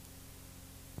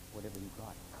whatever you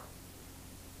got.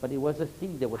 But it was a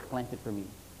seed that was planted for me.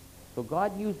 So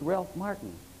God used Ralph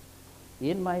Martin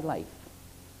in my life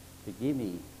to give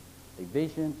me a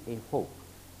vision, a hope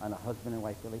on a husband and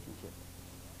wife relationship.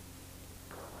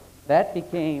 That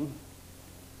became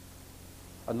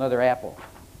another apple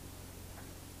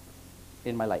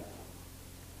in my life.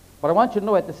 But I want you to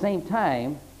know at the same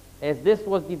time, as this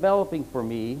was developing for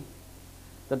me,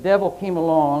 the devil came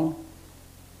along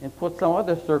and put some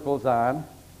other circles on.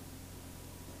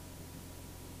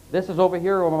 This is over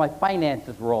here where my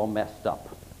finances were all messed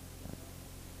up.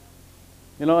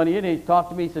 You know, and he talked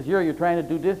to me, he says, you're trying to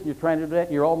do this, and you're trying to do that,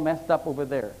 and you're all messed up over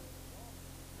there.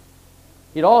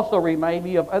 It also reminded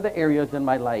me of other areas in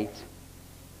my life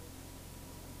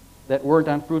that weren't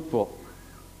unfruitful,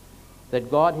 that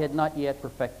God had not yet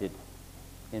perfected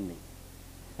in me.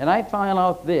 And I found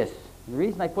out this, and the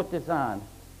reason I put this on,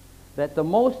 that the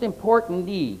most important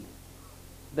need,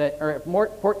 or more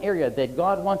important area that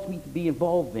God wants me to be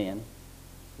involved in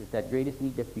is that greatest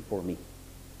need that's before me.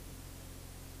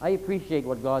 I appreciate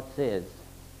what God says.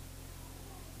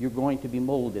 You're going to be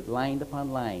molded, line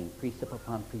upon line, precept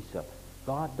upon precept.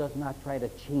 God does not try to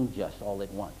change us all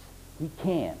at once. He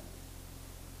can.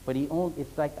 But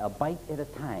it's like a bite at a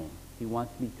time he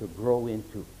wants me to grow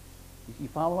into. You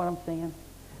follow what I'm saying?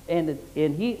 And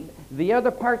the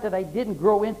other part that I didn't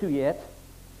grow into yet,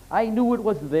 I knew it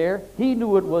was there. He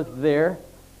knew it was there.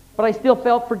 But I still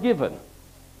felt forgiven.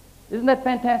 Isn't that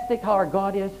fantastic how our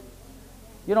God is?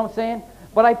 You know what I'm saying?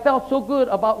 But I felt so good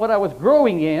about what I was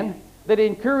growing in that it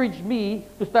encouraged me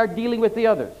to start dealing with the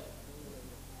others.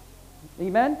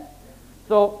 Amen?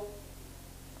 So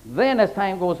then as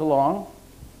time goes along,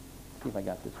 see if I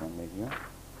got this one maybe here.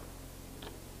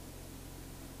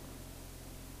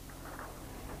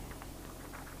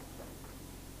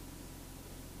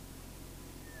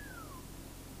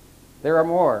 There are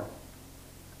more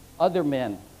other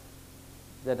men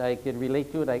that I could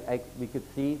relate to, we could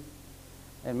see.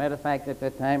 And matter of fact, at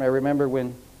that time, I remember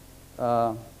when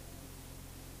Tim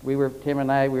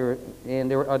and I,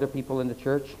 and there were other people in the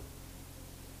church.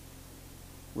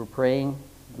 We were praying,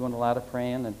 doing a lot of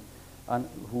praying, and on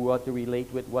who ought to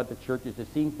relate with what the church is.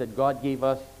 It seems that God gave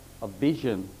us a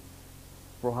vision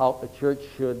for how a church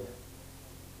should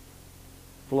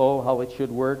flow, how it should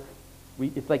work.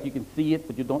 It's like you can see it,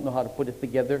 but you don't know how to put it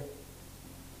together.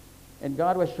 And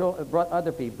God was brought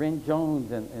other people, Bryn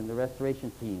Jones and the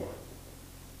restoration team,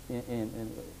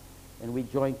 and we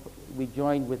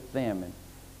joined with them.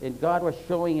 And God was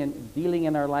showing and dealing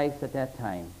in our lives at that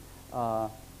time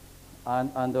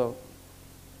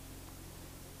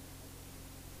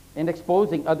and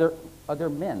exposing other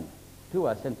men to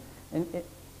us. And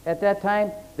at that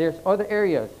time, there's other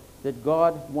areas that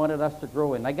God wanted us to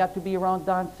grow in. I got to be around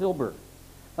Don Silber.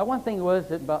 Now, one thing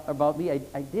was about me, I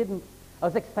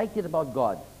was excited about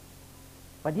God,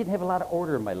 but I didn't have a lot of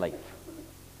order in my life.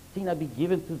 See, I'd be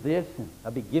given to this, and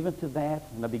I'd be given to that,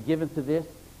 and I'd be given to this.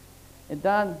 And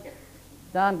Don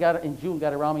in June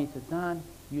got around me and said, Don,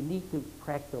 you need to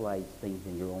practicalize things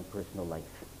in your own personal life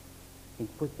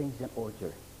and put things in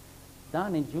order.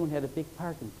 Don in June had a big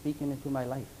part in speaking into my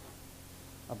life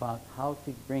about how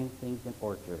to bring things in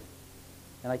order.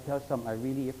 And I tell you something, I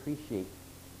really appreciate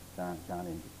Don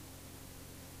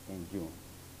in June.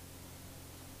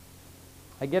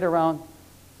 I get around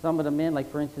some of the men, like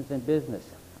for instance in business.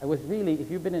 I was really, if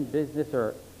you've been in business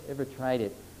or ever tried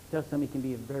it, tell something it can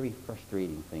be a very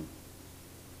frustrating thing.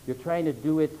 You're trying to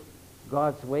do it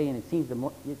God's way, and it seems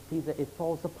that it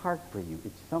falls apart for you.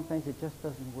 Sometimes it just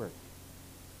doesn't work.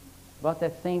 About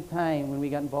that same time when we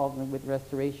got involved with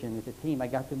restoration with the team, I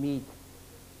got to meet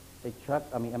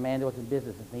Amanda was in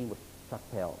business. His name was Chuck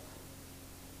Pels.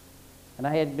 And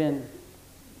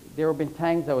there have been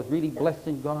times I was really blessed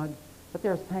in God, but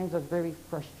there was times I was very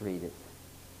frustrated.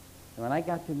 And when I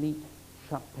got to meet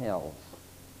Chuck Pels,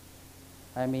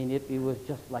 I mean, it was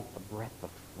just like a breath of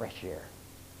fresh air.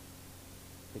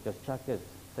 Because Chuck is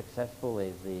successful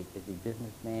as a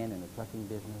businessman in the trucking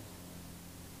business.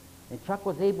 And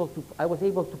I was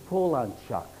able to pull on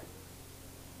Chuck.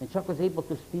 And Chuck was able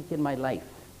to speak in my life.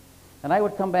 And I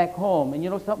would come back home, and you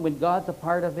know something, when God's a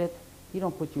part of it, he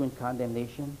don't put you in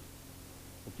condemnation,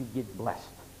 but you get blessed.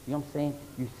 You know what I'm saying?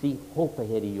 You see hope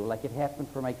ahead of you, like it happened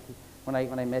for when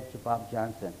I met Bob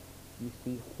Johnson. You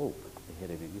see hope ahead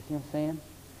of you. You see what I'm saying?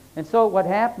 And so what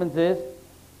happens is,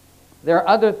 there are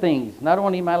other things, not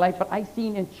only in my life, but I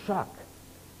seen in Chuck.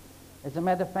 As a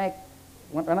matter of fact,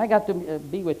 when I got to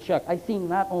be with Chuck, I seen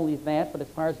not only that, but as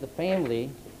far as the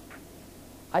family,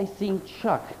 I seen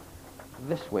Chuck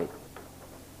this way.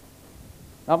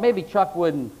 Now maybe Chuck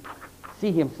wouldn't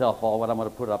see himself all what I'm going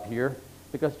to put up here,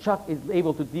 because Chuck is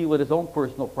able to deal with his own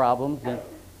personal problems, and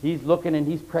he's looking and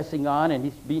he's pressing on,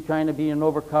 and trying to be an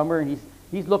overcomer, and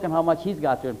he's looking how much he's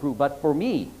got to improve. But for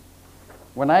me,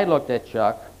 when I looked at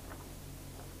Chuck,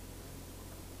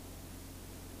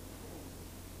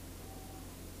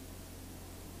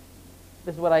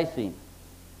 this is what I seen.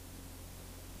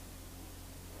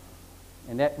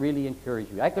 And that really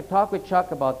encouraged me. I could talk with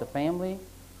Chuck about the family.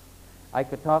 I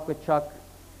could talk with Chuck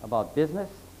about business.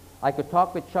 I could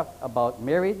talk with Chuck about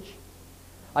marriage.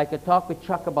 I could talk with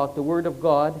Chuck about the Word of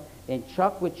God, and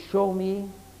Chuck would show me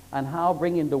on how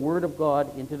bringing the Word of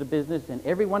God into the business and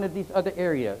every one of these other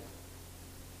areas,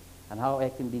 and how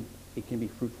it can be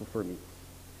fruitful for me.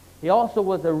 He also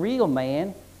was a real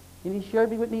man, and he shared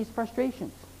with me his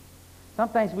frustrations.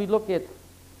 Sometimes we look at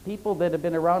people that have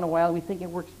been around a while, and we think it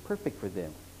works perfect for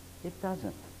them. It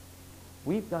doesn't.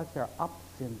 We've got our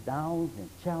ups and downs and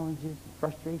challenges and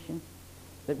frustrations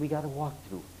that we got to walk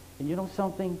through. And you know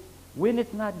something? When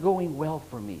it's not going well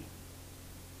for me,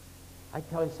 I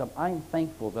tell you something, I'm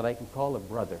thankful that I can call a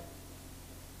brother.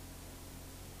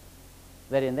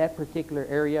 That in that particular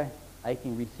area, I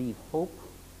can receive hope,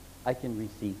 I can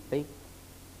receive faith,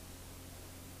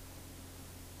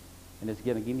 and it's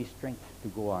going to give me strength to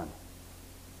go on.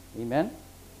 Amen?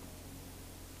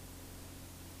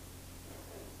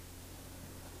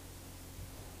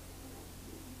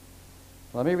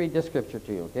 Let me read this scripture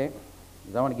to you, okay?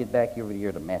 Because I want to get back over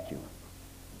here to Matthew.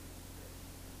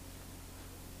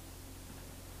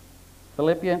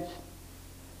 Philippians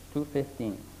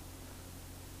 2:15.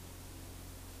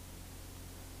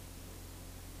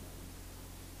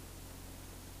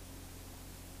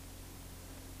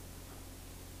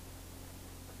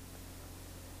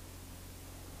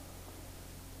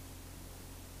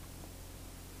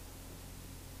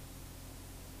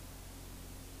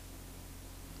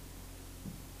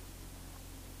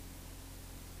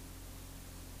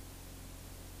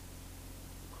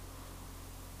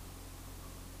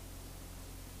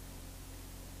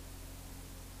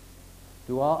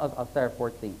 I'll start at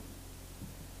 14.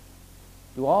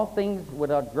 Do all things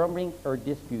without grumbling or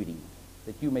disputing,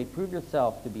 that you may prove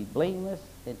yourself to be blameless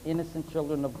and innocent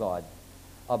children of God,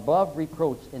 above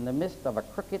reproach in the midst of a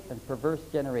crooked and perverse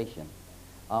generation,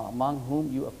 among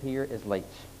whom you appear as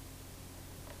lights.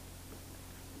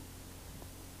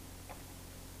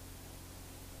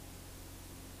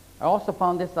 I also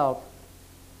found this out,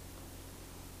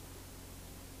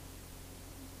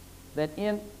 that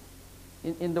in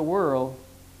the world,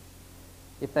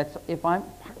 if I'm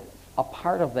a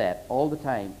part of that all the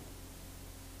time,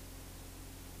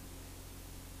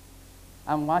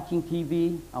 I'm watching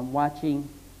TV,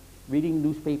 reading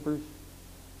newspapers,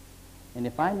 and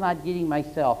if I'm not getting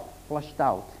myself flushed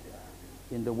out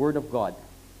in the Word of God,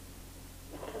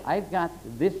 I've got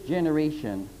this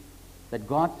generation that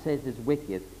God says is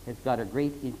wicked has got a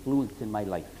great influence in my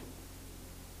life.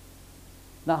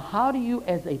 Now, how do you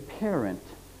as a parent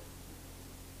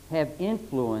have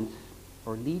influence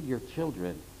or lead your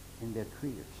children in their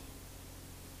careers?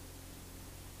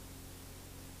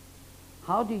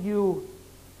 How do you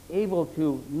able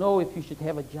to know if you should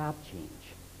have a job change?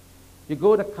 You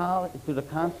go to college, to the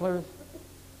counselors,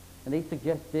 and they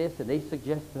suggest this and they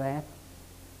suggest that,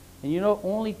 and you know,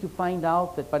 only to find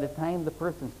out that by the time the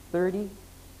person's 30,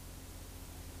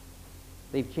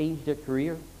 they've changed their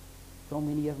career. So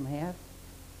many of them have.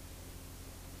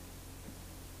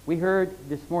 We heard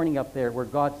this morning up there where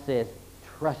God says,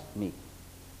 trust me.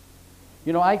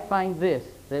 You know, I find this,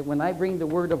 that when I bring the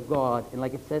Word of God, and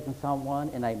like it says in Psalm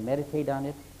 1, and I meditate on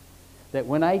it, that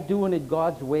when I do it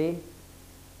God's way,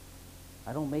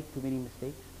 I don't make too many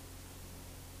mistakes.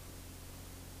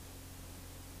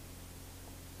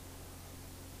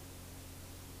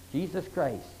 Jesus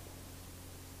Christ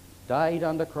died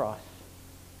on the cross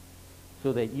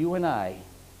so that you and I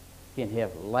can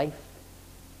have life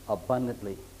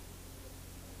abundantly.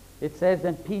 It says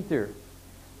in Peter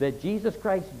that Jesus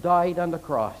Christ died on the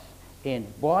cross and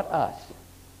bought us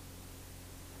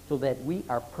so that we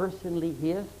are personally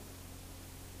His.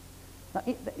 Now,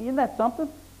 isn't that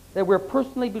something? That we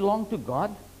personally belong to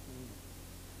God?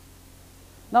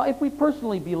 Now, if we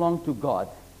personally belong to God,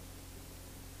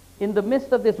 in the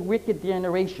midst of this wicked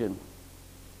generation,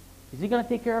 is He going to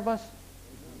take care of us?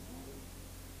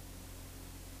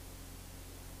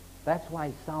 That's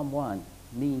why Psalm 1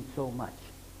 means so much.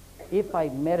 If I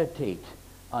meditate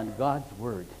on God's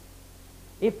Word,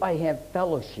 if I have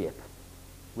fellowship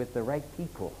with the right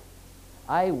people,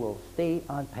 I will stay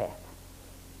on path.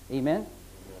 Amen?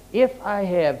 If I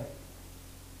have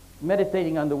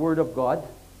meditating on the Word of God,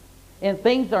 and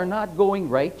things are not going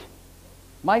right,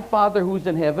 my Father who's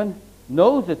in heaven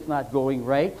knows it's not going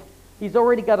right, He's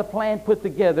already got a plan put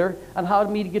together on how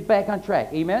me to get back on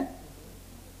track. Amen? Is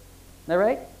that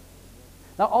right?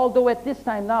 Now, although at this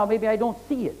time now, maybe I don't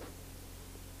see it.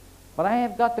 But I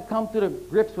have got to come to the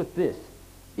grips with this.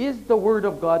 Is the Word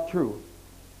of God true?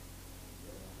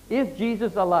 Is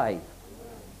Jesus alive?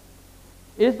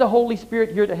 Is the Holy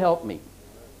Spirit here to help me?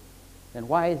 And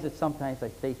why is it sometimes I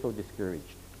stay so discouraged?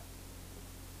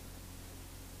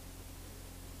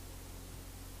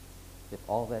 If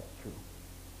all that's true.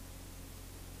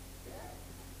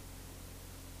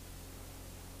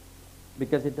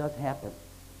 Because it does happen.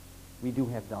 We do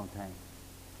have downtime.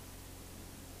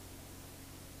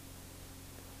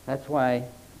 That's why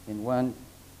in 1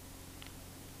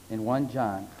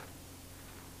 John,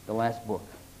 the last book,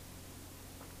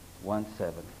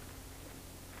 1:7.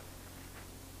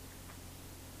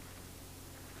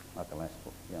 Not the last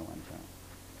book, yeah, 1 John.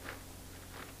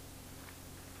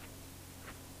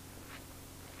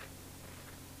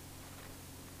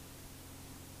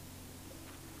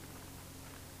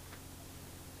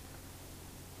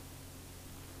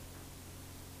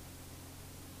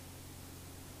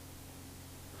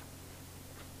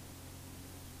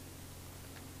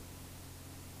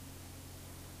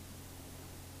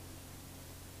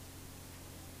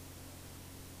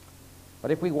 But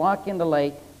if we walk in the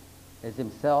light, as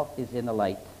himself is in the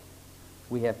light,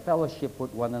 we have fellowship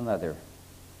with one another,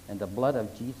 and the blood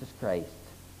of Jesus Christ,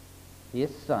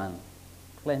 his Son,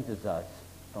 cleanses us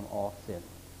from all sin.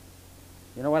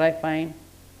 You know what I find?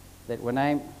 That when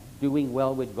I'm doing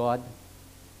well with God,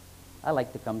 I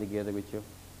like to come together with you.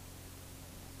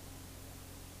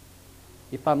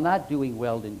 If I'm not doing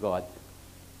well in God,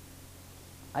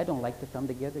 I don't like to come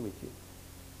together with you.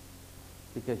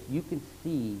 Because you can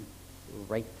see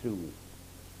right through me.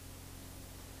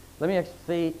 Let me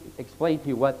explain to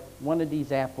you what one of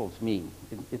these apples mean.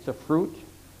 It's a fruit.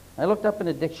 I looked up in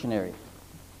a dictionary.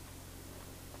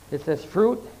 It says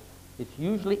fruit, it's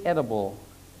usually edible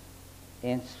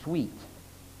and sweet.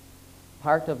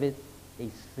 Part of it, a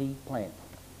seed plant.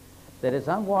 That as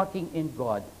I'm walking in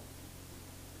God,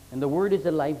 and the Word is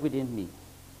alive within me,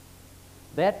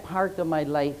 that part of my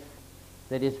life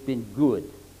that has been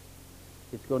good,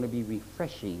 it's going to be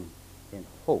refreshing and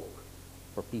hope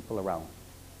for people around.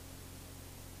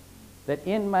 That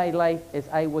in my life, as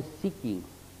I was seeking,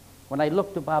 when I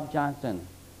looked to Bob Johnson,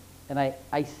 and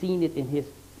I seen it in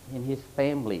his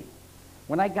family,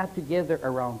 when I got together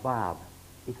around Bob,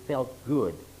 it felt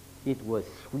good. It was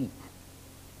sweet.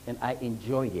 And I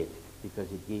enjoyed it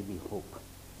because it gave me hope.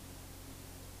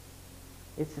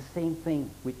 It's the same thing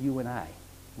with you and I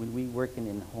when we working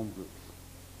in home groups.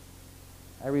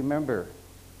 I remember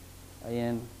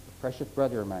in a precious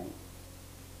brother of mine,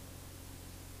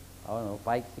 I don't know,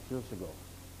 5, 6 years ago,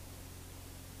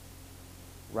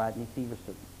 Rodney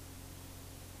Severson.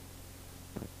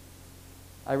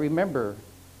 I remember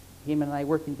him and I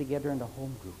working together in the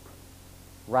home group.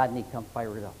 Rodney come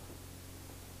fired up.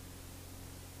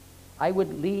 I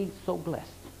would leave so blessed.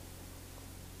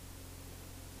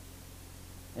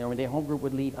 And when the home group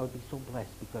would leave, I would be so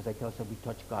blessed because I tell them we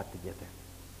touched God together.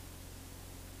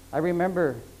 I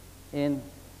remember in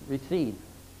Racine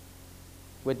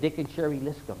with Dick and Sherry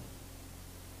Liscombe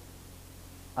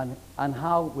on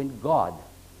how when God,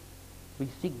 we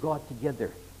seek God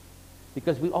together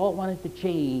because we all wanted to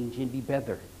change and be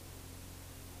better,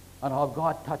 on how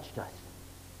God touched us.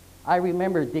 I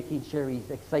remember Dick and Sherry's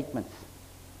excitements.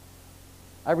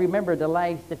 I remember the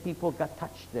lives that people got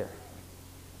touched there.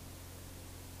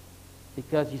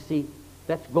 Because you see,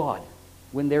 that's God.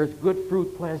 When there's good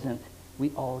fruit present, we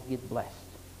all get blessed.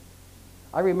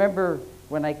 I remember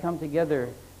when I come together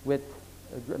with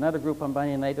another group on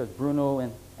Monday night, it was Bruno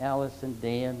and Alice and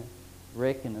Dan,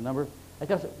 Rick and a number. I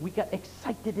tell you, we got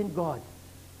excited in God.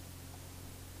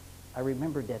 I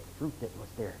remember that fruit that was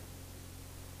there.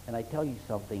 And I tell you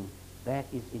something, that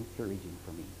is encouraging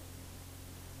for me.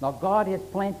 Now God has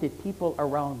planted people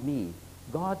around me.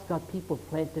 God's got people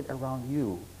planted around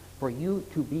you for you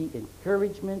to be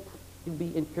encouragement, to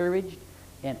be encouraged,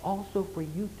 and also for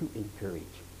you to encourage.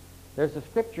 There's a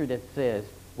scripture that says,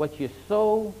 what you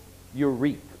sow, you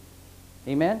reap.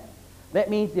 Amen? That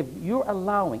means if you're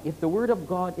allowing, if the Word of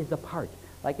God is a part,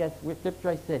 like that scripture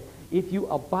I said, if you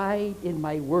abide in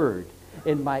my Word,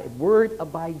 and my Word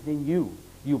abides in you,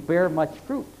 you bear much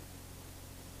fruit.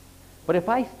 But if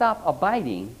I stop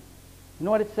abiding, you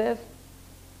know what it says?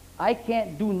 I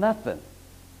can't do nothing.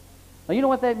 Now you know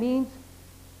what that means?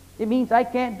 It means I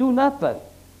can't do nothing.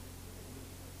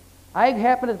 I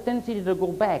have a tendency to go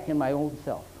back in my own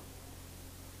self.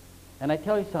 And I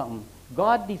tell you something,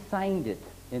 God designed it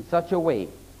in such a way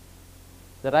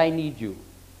that I need you.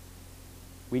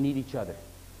 We need each other.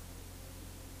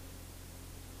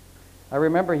 I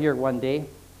remember here one day,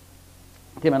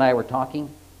 Tim and I were talking,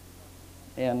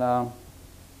 and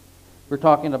we're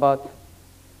talking about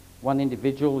one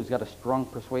individual who's got a strong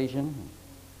persuasion.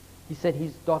 He said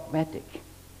he's dogmatic.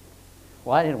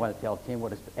 Well, I didn't want to tell Tim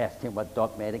ask Tim what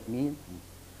dogmatic means.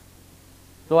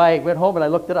 So I went home and I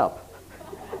looked it up.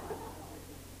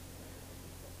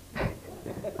 It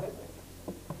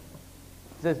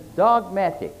says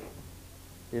dogmatic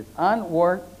is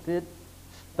unwarranted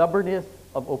stubbornness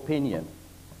of opinion,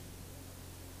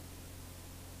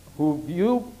 who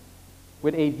view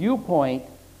with a viewpoint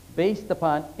based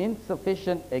upon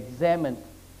insufficient examined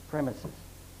premises.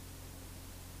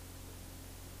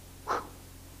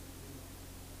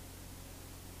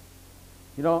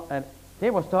 You know, and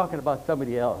Tim was talking about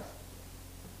somebody else,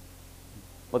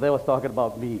 but they was talking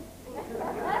about me.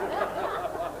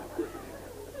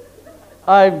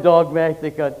 I'm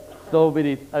dogmatic on so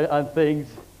many on things,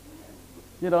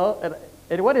 you know,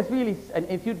 and what is really, and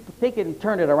if you take it and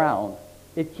turn it around,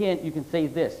 you can say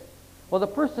this. Well, the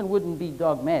person wouldn't be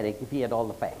dogmatic if he had all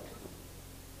the facts.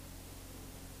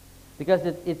 Because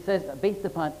it says based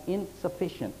upon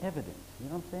insufficient evidence. You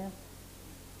know what I'm saying?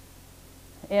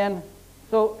 And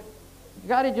so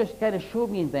God had just kind of showed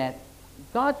me that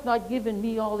God's not giving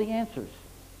me all the answers.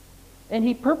 And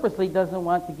he purposely doesn't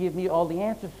want to give me all the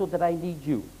answers so that I need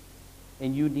you.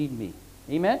 And you need me.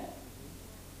 Amen?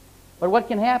 But what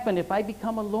can happen if I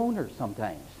become a loner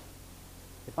sometimes?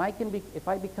 If I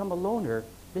become a loner,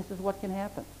 this is what can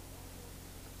happen.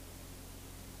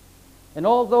 And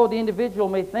although the individual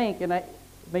may think,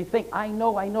 I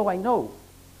know,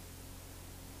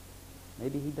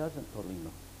 maybe he doesn't totally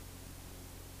know.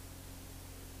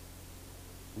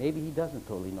 Maybe he doesn't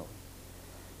totally know.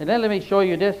 And then let me show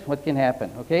you this, what can happen,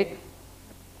 okay?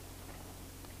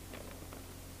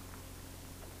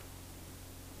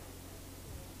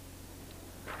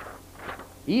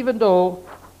 Even though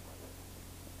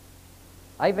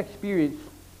I've experienced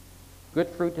good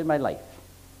fruit in my life,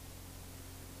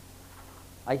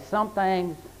 I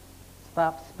sometimes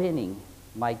stop spending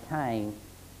my time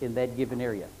in that given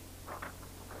area.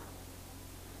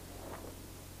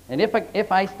 And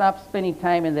if I stop spending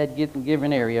time in that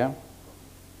given area,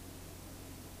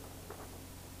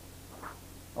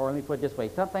 or let me put it this way,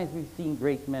 sometimes we've seen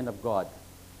great men of God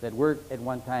that were at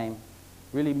one time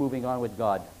really moving on with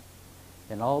God,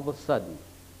 and all of a sudden,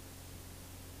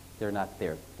 they're not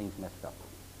there. Things messed up.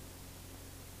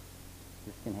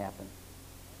 This can happen.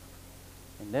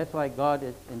 And that's why God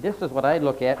is, and this is what I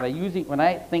look at when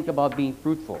I think about being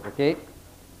fruitful, okay?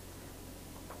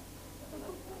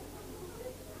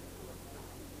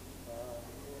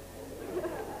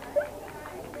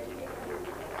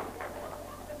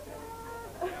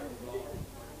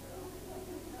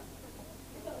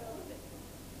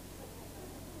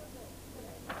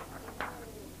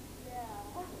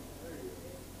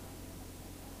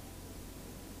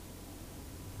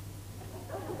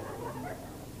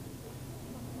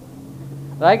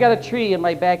 I got a tree in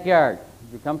my backyard.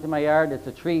 If you come to my yard, it's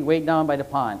a tree way down by the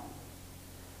pond.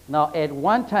 Now, at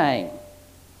one time,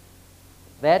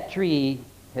 that tree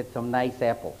had some nice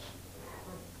apples.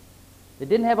 It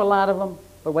didn't have a lot of them,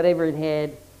 but whatever it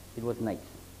had, it was nice.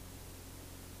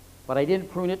 But I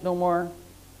didn't prune it no more.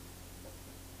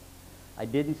 I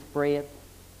didn't spray it.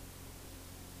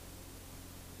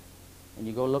 And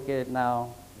you go look at it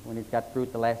now, when it's got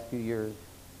fruit the last few years,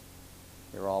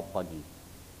 they're all buggy.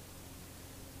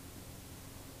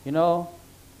 You know,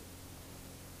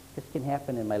 this can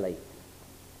happen in my life.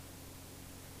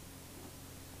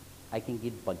 I can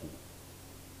get buggy.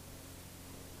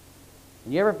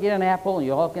 And you ever get an apple and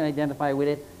you all can identify with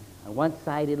it? On one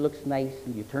side it looks nice,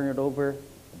 and you turn it over,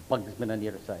 the bug's been on the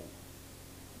other side.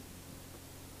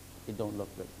 It don't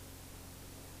look good.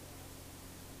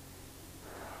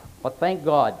 But thank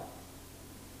God,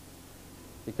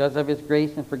 because of His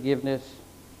grace and forgiveness,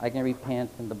 I can repent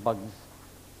and the bugs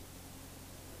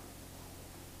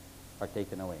are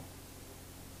taken away.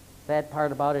 Sad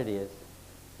part about it is,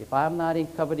 if I'm not in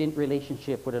covenant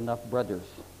relationship with enough brothers,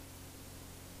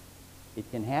 it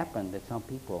can happen that some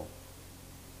people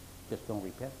just don't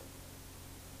repent.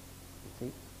 You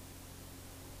see?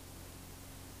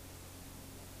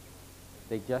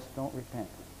 They just don't repent.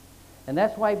 And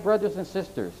that's why, brothers and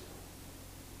sisters,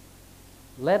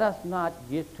 let us not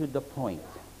get to the point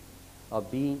of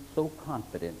being so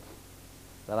confident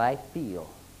that I feel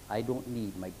I don't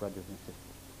need my brothers and sisters.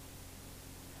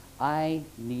 I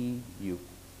need you.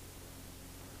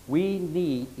 We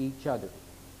need each other.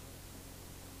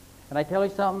 And I tell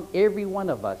you something, every one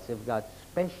of us have got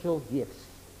special gifts.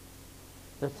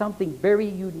 There's something very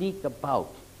unique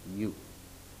about you.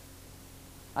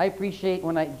 I appreciate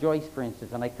when Joyce, for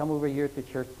instance, and I come over here to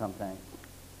church sometimes,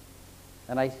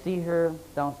 and I see her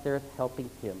downstairs helping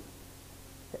Kim.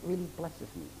 That really blesses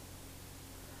me.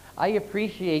 I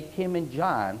appreciate Kim and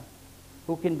John,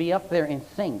 who can be up there and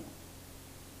sing,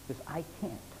 because I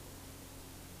can't.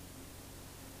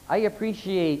 I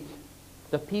appreciate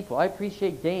the people. I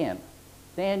appreciate Dan.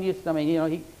 Dan used to,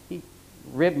 he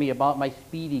ribbed me about my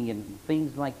speeding and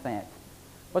things like that.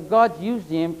 But God's used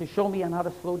him to show me on how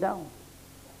to slow down.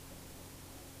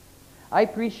 I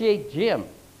appreciate Jim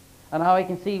and how I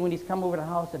can see when he's come over the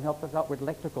house and helped us out with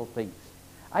electrical things.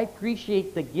 I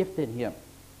appreciate the gift in him.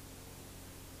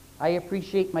 I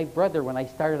appreciate my brother when I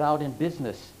started out in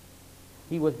business.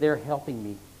 He was there helping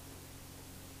me.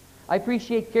 I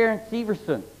appreciate Karen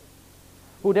Severson,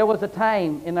 who there was a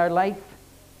time in our life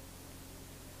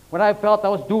when I felt I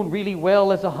was doing really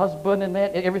well as a husband and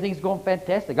that everything's going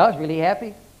fantastic. I was really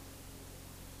happy.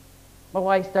 My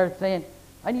wife started saying,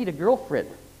 I need a girlfriend.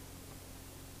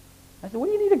 I said, what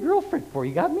do you need a girlfriend for?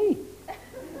 You got me.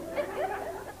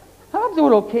 I'm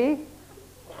doing okay.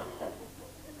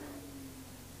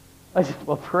 I said,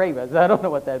 well, pray. I said, I don't know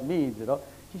what that means,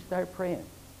 She started praying.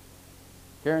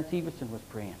 Karen Severson was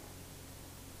praying.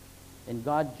 And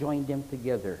God joined them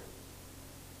together.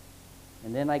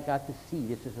 And then I got to see,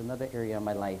 this is another area of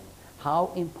my life,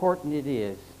 how important it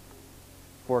is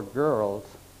for girls,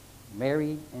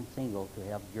 married and single, to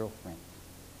have girlfriends.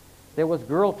 There was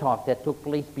girl talk that took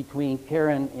place between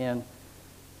Karen and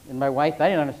my wife. I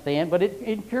didn't understand, but it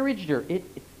encouraged her. It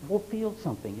fulfilled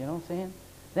something, you know what I'm saying?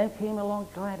 Then came along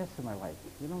Gladys and my wife,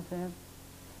 you know what I'm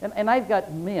saying? And I've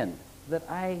got men that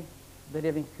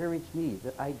have encouraged me,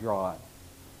 that I draw on.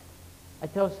 I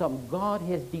tell you something, God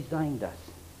has designed us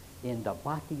in the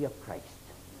body of Christ,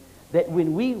 that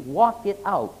when we walk it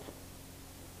out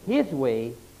His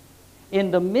way,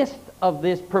 in the midst of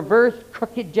this perverse,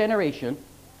 crooked generation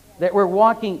that we're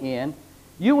walking in,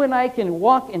 you and I can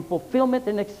walk in fulfillment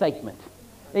and excitement.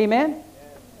 Amen?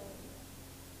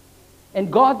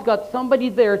 And God's got somebody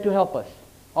there to help us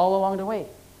all along the way.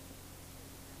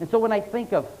 And so when I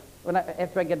think of,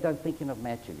 after I get done thinking of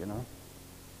Matthew,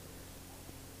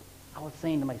 I was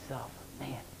saying to myself,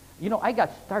 man, I got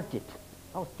started.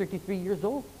 I was 33 years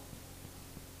old.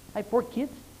 I had 4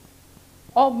 kids,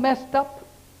 all messed up.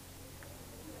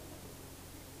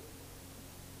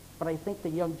 But I think the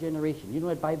young generation,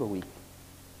 at Bible Week,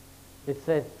 it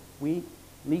says we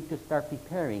need to start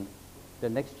preparing the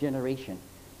next generation,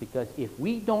 because if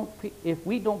we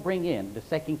don't bring in the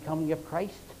second coming of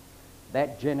Christ,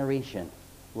 that generation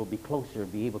will be closer to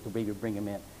be able to maybe bring him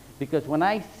in. Because when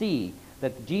I see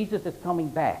that Jesus is coming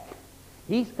back,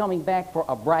 He's coming back for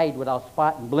a bride without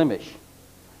spot and blemish.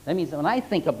 That means when I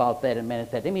think about that and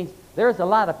meditate, that means there's a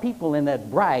lot of people in that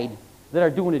bride that are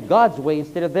doing it God's way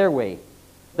instead of their way.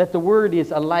 That the Word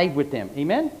is alive with them.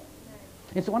 Amen?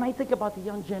 And so when I think about the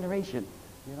young generation,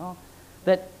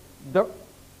 that the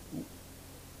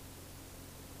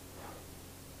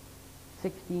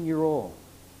 16-year-old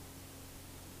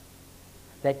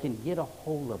that can get a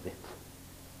hold of it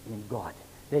in God,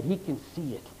 that he can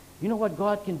see it. You know what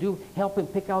God can do? Help him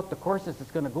pick out the courses that's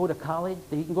going to go to college,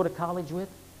 that he can go to college with.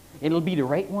 And it'll be the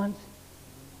right ones.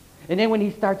 And then when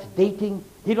he starts dating,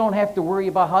 he don't have to worry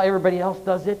about how everybody else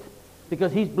does it,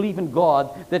 because he's believing God,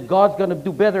 that God's going to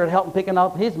do better at helping picking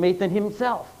out his mate than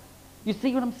himself. You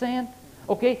see what I'm saying?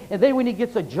 Okay? And then when he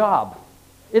gets a job,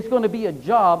 it's going to be a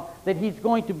job that he's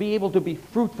going to be able to be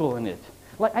fruitful in it.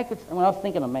 Like when I was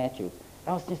thinking of Matthew,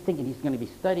 I was just thinking he's going to be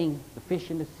studying the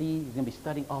fish in the sea. He's going to be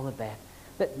studying all of that.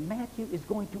 That Matthew is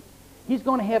he's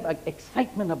going to have an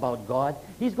excitement about God.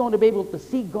 He's going to be able to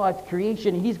see God's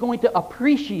creation. And he's going to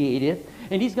appreciate it.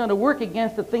 And he's going to work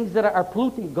against the things that are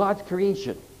polluting God's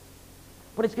creation.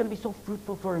 But it's going to be so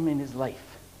fruitful for him in his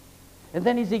life. And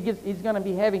then he's going to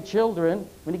be having children.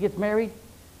 When he gets married,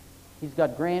 he's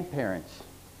got grandparents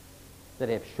that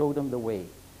have showed him the way.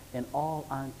 And all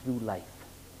on through life.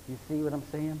 You see what I'm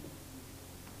saying?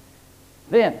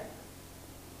 Then,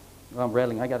 well, I'm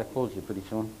rattling. I got to close here pretty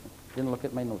soon. Didn't look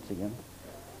at my notes again.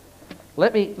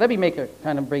 Let me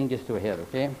bring this to a head,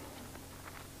 okay?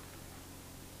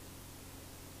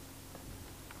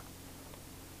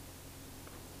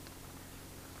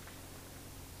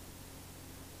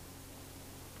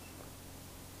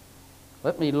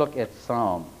 Let me look at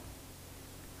Psalm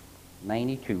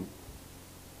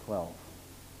 92:12.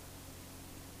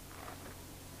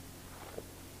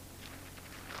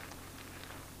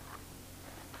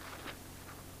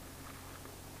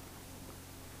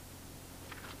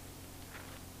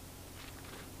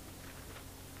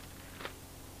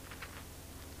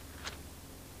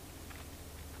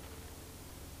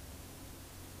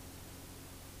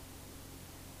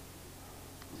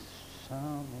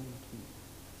 Come into.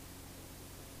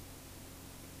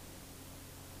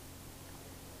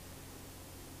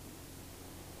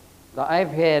 So I've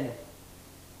had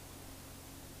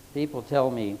people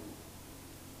tell me,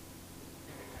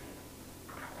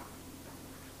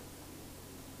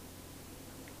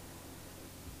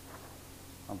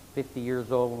 I'm 50 years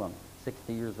old, I'm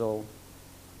 60 years old.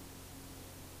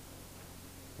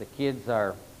 The kids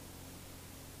are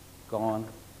gone.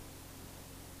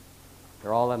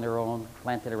 They're all on their own,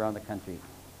 planted around the country.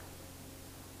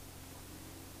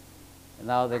 And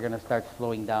now they're going to start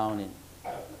slowing down and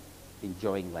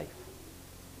enjoying life.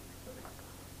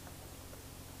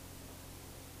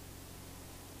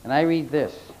 And I read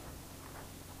this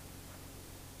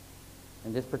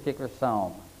in this particular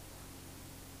psalm.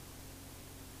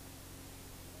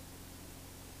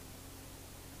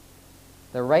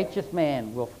 The righteous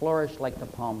man will flourish like the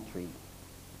palm tree.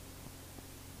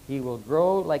 He will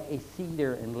grow like a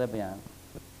cedar in Lebanon,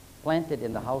 planted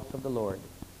in the house of the Lord.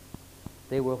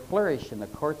 They will flourish in the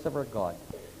courts of our God.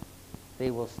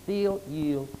 They will still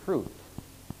yield fruit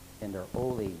in their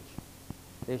old age.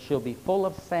 They shall be full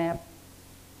of sap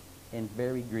and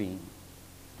very green,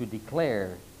 to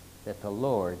declare that the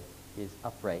Lord is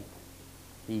upright.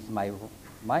 He's my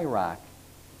rock,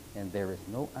 and there is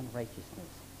no unrighteousness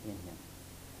in him.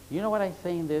 You know what I'm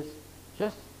saying this?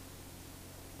 Just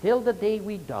till the day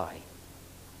we die,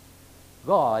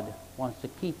 God wants to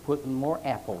keep putting more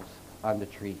apples on the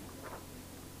tree.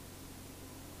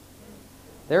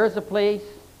 There is a place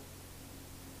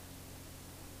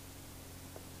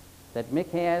that Mick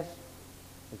has.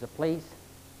 There's a place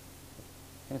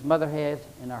his mother has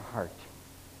in our heart.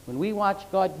 When we watch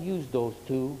God use those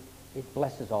two, it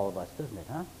blesses all of us, doesn't it,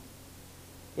 huh?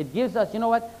 It gives us, you know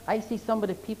what? I see some of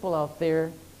the people out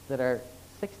there that are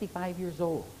 65 years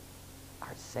old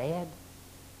are sad.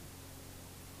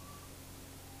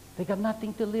 They got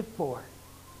nothing to live for.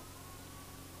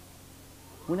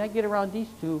 When I get around these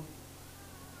two,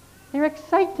 they're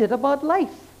excited about life.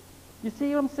 You see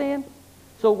what I'm saying?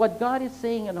 So what God is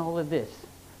saying in all of this,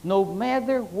 no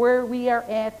matter where we are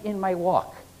at in my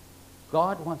walk,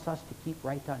 God wants us to keep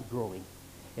right on growing.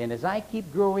 And as I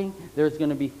keep growing, there's going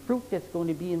to be fruit that's going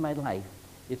to be in my life.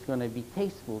 It's going to be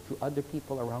tasteful to other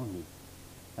people around me.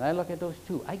 And I look at those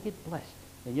two. I get blessed.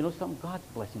 And you know something? God's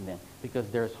blessing them because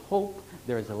there's hope.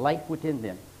 There's a life within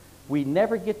them. We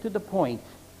never get to the point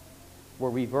where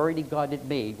we've already got it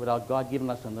made without God giving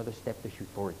us another step to shoot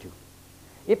forward to.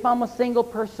 If I'm a single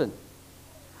person,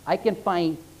 I can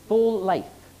find full life.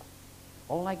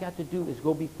 All I got to do is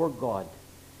go before God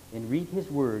and read His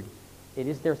Word. And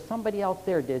is there somebody out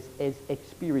there that is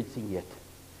experiencing it?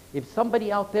 If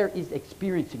somebody out there is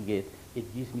experiencing it,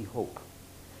 it gives me hope.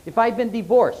 If I've been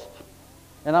divorced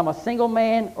and I'm a single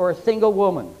man or a single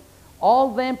woman,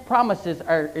 all them promises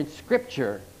are in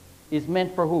Scripture is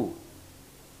meant for who?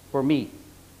 For me.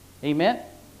 Amen?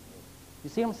 You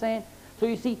see what I'm saying? So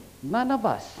you see, none of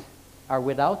us are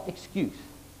without excuse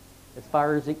as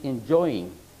far as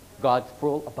enjoying God's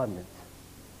full abundance.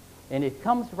 And it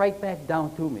comes right back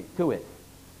down to it.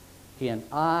 Can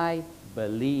I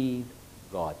believe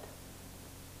God?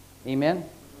 Amen?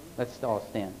 Let's all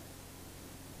stand.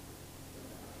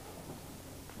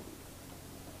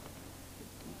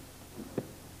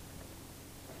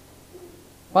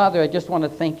 Father, I just want to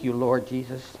thank you, Lord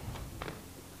Jesus,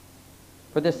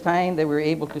 for this time that we were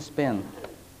able to spend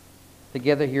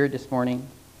together here this morning.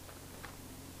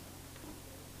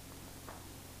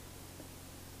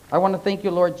 I want to thank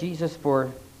you, Lord Jesus,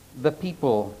 for the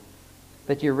people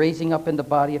that you're raising up in the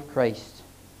body of Christ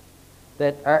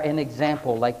that are an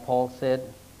example, like Paul said.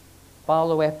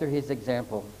 Follow after his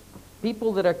example.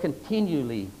 People that are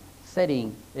continually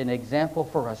setting an example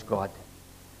for us, God.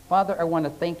 Father, I want to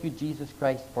thank you, Jesus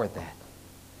Christ, for that.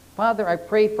 Father, I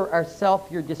pray for ourselves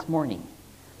here this morning,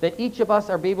 that each of us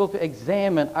are able to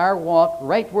examine our walk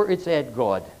right where it's at,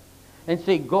 God, and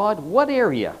say, God, what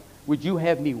area would you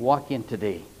have me walk in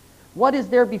today? What is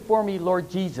there before me, Lord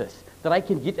Jesus, that I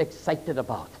can get excited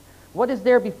about? What is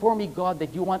there before me, God,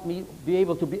 that you want me to be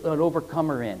able to be an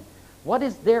overcomer in? What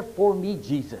is there for me,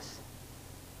 Jesus?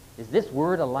 Is this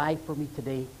word alive for me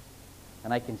today?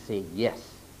 And I can say, yes.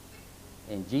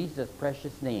 In Jesus'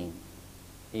 precious name,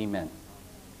 amen.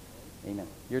 Amen.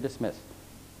 You're dismissed.